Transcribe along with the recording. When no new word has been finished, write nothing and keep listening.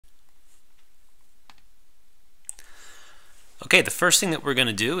Okay, the first thing that we're going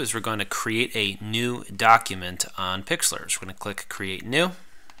to do is we're going to create a new document on Pixlr. So we're going to click Create New,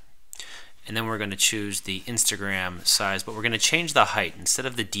 and then we're going to choose the Instagram size, but we're going to change the height. Instead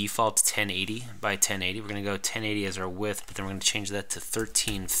of the default 1080 by 1080, we're going to go 1080 as our width, but then we're going to change that to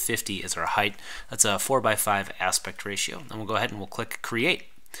 1350 as our height. That's a 4:5 aspect ratio. And we'll go ahead and we'll click Create.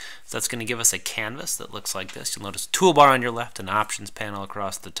 So that's going to give us a canvas that looks like this. You'll notice a toolbar on your left, an options panel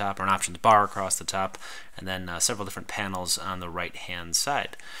across the top, or an options bar across the top, and then several different panels on the right hand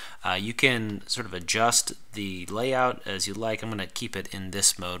side. You can sort of adjust the layout as you like. I'm going to keep it in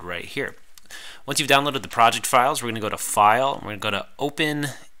this mode right here. Once you've downloaded the project files, we're going to go to File, we're going to go to Open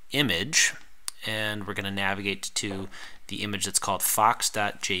Image, and we're going to navigate to the image that's called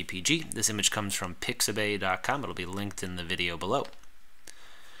fox.jpg. This image comes from pixabay.com. It'll be linked in the video below.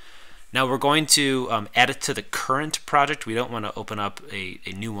 Now we're going to add it to the current project. We don't want to open up a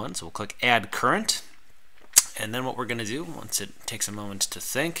new one, so we'll click Add Current. And then what we're going to do, once it takes a moment to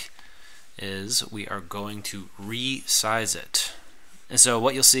think, is we are going to resize it. And so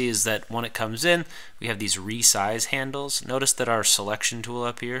what you'll see is that when it comes in, we have these resize handles. Notice that our selection tool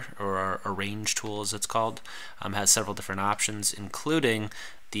up here, or our arrange tool as it's called, has several different options, including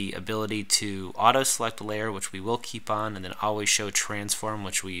the ability to auto select a layer, which we will keep on, and then always show transform,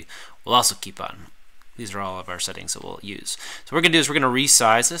 which we will also keep on. These are all of our settings that we'll use. So what we're going to do is we're going to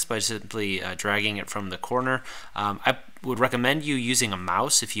resize this by simply dragging it from the corner. I would recommend you using a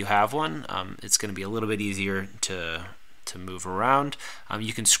mouse if you have one. It's going to be a little bit easier to move around.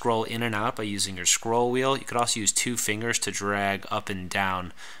 You can scroll in and out by using your scroll wheel. You could also use two fingers to drag up and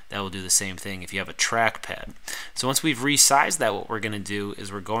down. That will do the same thing if you have a trackpad. So once we've resized that, what we're going to do is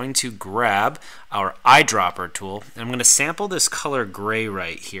we're going to grab our eyedropper tool, and I'm going to sample this color gray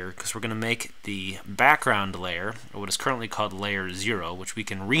right here because we're going to make the background layer, or what is currently called layer 0, which we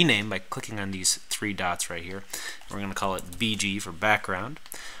can rename by clicking on these three dots right here. We're going to call it BG for background.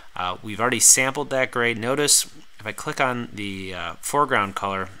 We've already sampled that gray. Notice if I click on the foreground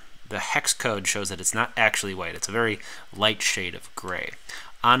color, the hex code shows that it's not actually white. It's a very light shade of gray.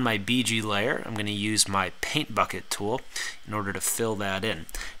 On my BG layer, I'm going to use my paint bucket tool in order to fill that in.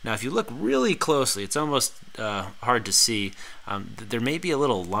 Now if you look really closely, it's almost hard to see. There may be a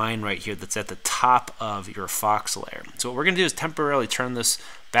little line right here that's at the top of your fox layer. So what we're going to do is temporarily turn this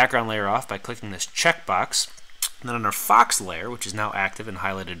background layer off by clicking this checkbox. And then on our fox layer, which is now active and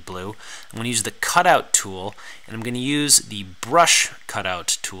highlighted blue, I'm going to use the cutout tool, and I'm going to use the brush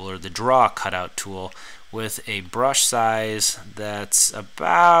cutout tool, or the draw cutout tool, with a brush size that's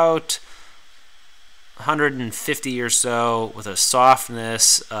about 150 or so, with a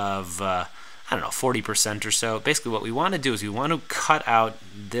softness of I don't know, 40% or so. Basically what we want to do is we want to cut out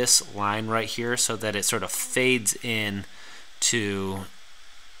this line right here so that it sort of fades in to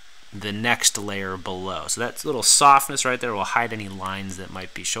the next layer below. So that little softness right there will hide any lines that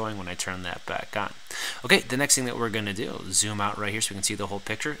might be showing when I turn that back on. Okay, the next thing that we're going to do, zoom out right here so we can see the whole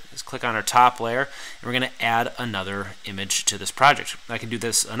picture, is click on our top layer, and we're going to add another image to this project. I can do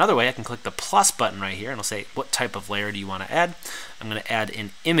this another way. I can click the plus button right here, and it'll say what type of layer do you want to add. I'm going to add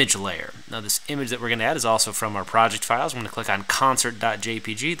an image layer. Now this image that we're going to add is also from our project files. I'm going to click on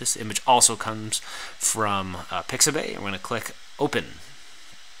concert.jpg. This image also comes from Pixabay. I'm going to click open.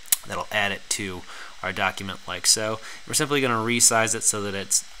 That'll add it to our document like so. We're simply going to resize it so that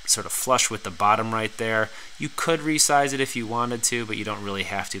it's sort of flush with the bottom right there. You could resize it if you wanted to, but you don't really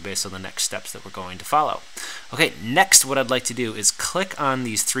have to based on the next steps that we're going to follow. Okay, next what I'd like to do is click on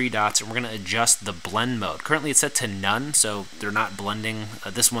these three dots, and we're going to adjust the blend mode. Currently it's set to none, so they're not blending.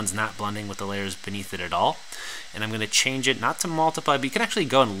 This one's not blending with the layers beneath it at all. And I'm going to change it not to multiply, but you can actually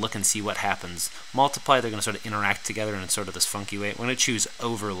go and look and see what happens. Multiply, they're going to sort of interact together in sort of this funky way. We're going to choose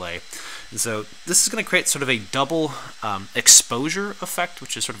overlay. And so this is going to create sort of a double exposure effect,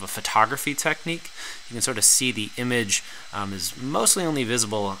 which is sort of a photography technique. You can sort of see the image is mostly only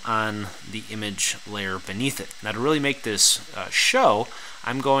visible on the image layer beneath it. Now to really make this show,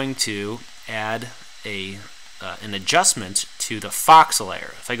 I'm going to add an adjustment to the fox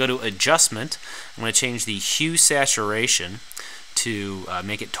layer. If I go to adjustment, I'm going to change the hue saturation to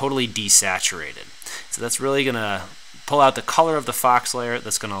make it totally desaturated. So that's really going to pull out the color of the fox layer.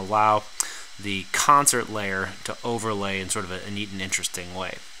 That's going to allow the concert layer to overlay in sort of a neat and interesting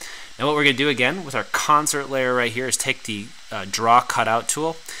way. Now what we're going to do again with our concert layer right here is take the draw cutout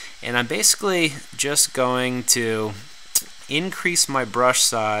tool, and I'm basically just going to increase my brush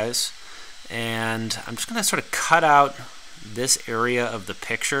size, and I'm just going to sort of cut out this area of the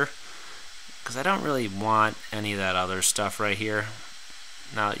picture because I don't really want any of that other stuff right here.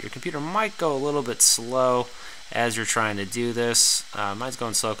 Now your computer might go a little bit slow as you're trying to do this. Mine's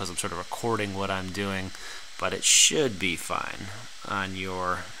going slow because I'm sort of recording what I'm doing, but it should be fine on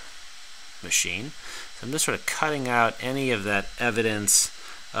your machine. So I'm just sort of cutting out any of that evidence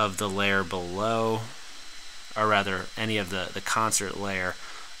of the layer below, or rather any of the concert layer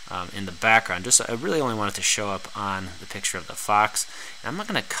in the background. I really only want it to show up on the picture of the fox. And I'm not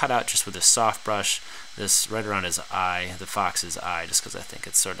going to cut out just with a soft brush this right around his eye, the fox's eye, just because I think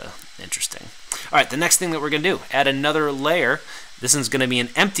it's sort of interesting. All right, the next thing that we're going to do, add another layer. This one's going to be an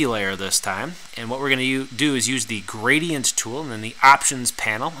empty layer this time, and what we're going to do is use the gradient tool and then the options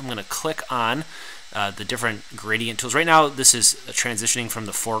panel. I'm going to click on the different gradient tools. Right now this is transitioning from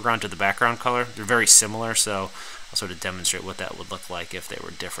the foreground to the background color. They're very similar, so I'll sort of demonstrate what that would look like if they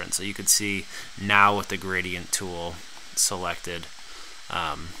were different. So you can see now with the gradient tool selected,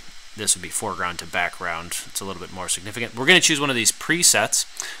 this would be foreground to background. It's a little bit more significant. We're going to choose one of these presets,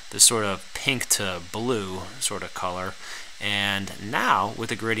 this sort of pink to blue sort of color. And now with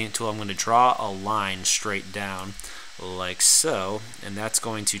the gradient tool, I'm going to draw a line straight down like so, and that's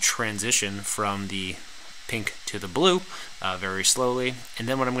going to transition from the pink to the blue very slowly. And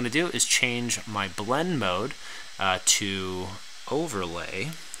then what I'm going to do is change my blend mode to overlay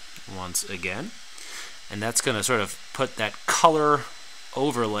once again, and that's going to sort of put that color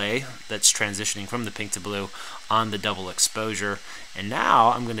overlay that's transitioning from the pink to blue on the double exposure. And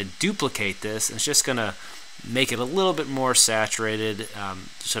now I'm going to duplicate this, and it's just going to make it a little bit more saturated,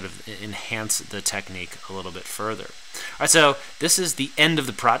 sort of enhance the technique a little bit further. All right, so this is the end of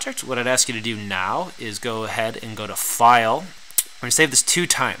the project. What I'd ask you to do now is go ahead and go to File. We're going to save this 2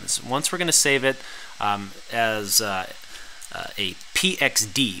 times. Once we're going to save it as a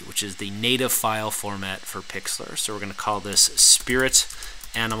PXD, which is the native file format for Pixlr. So we're going to call this Spirit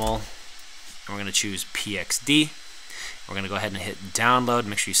Animal, and we're going to choose PXD. We're going to go ahead and hit download.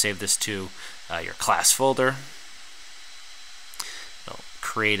 Make sure you save this to your class folder. It'll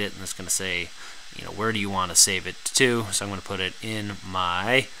create it, and it's going to say, where do you want to save it to? So I'm going to put it in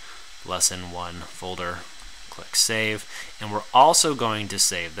my lesson 1 folder. Click save, and we're also going to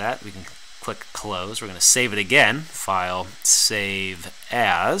save that. We can click close. We're going to save it again. File, save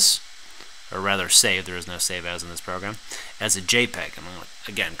as, or rather save, there is no save as in this program, as a JPEG. I'm going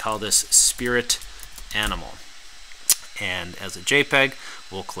to again call this Spirit Animal. And as a JPEG,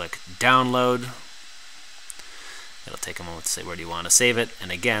 we'll click download. It'll take a moment to say where do you want to save it,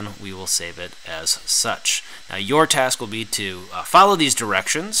 and again we will save it as such. Now your task will be to follow these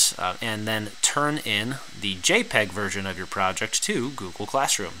directions and then turn in the JPEG version of your project to Google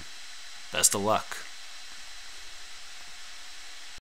Classroom. Best of luck.